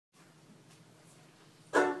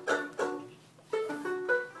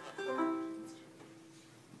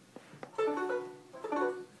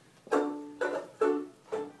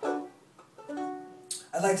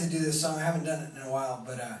I'd like to do this song. I haven't done it in a while,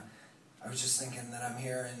 but I was just thinking that I'm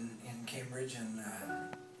here in Cambridge, and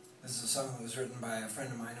this is a song that was written by a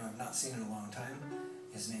friend of mine who I've not seen in a long time.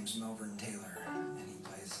 His name's Melbourne Taylor, and he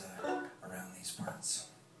plays around these parts.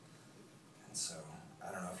 And so,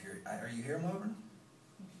 I don't know if are you here, Melbourne?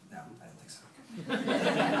 No, I don't think so.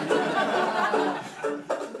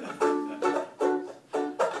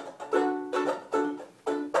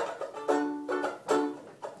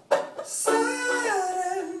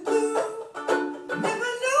 Sad and blue,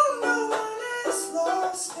 never know no one as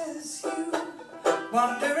lost as you,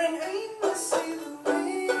 wandering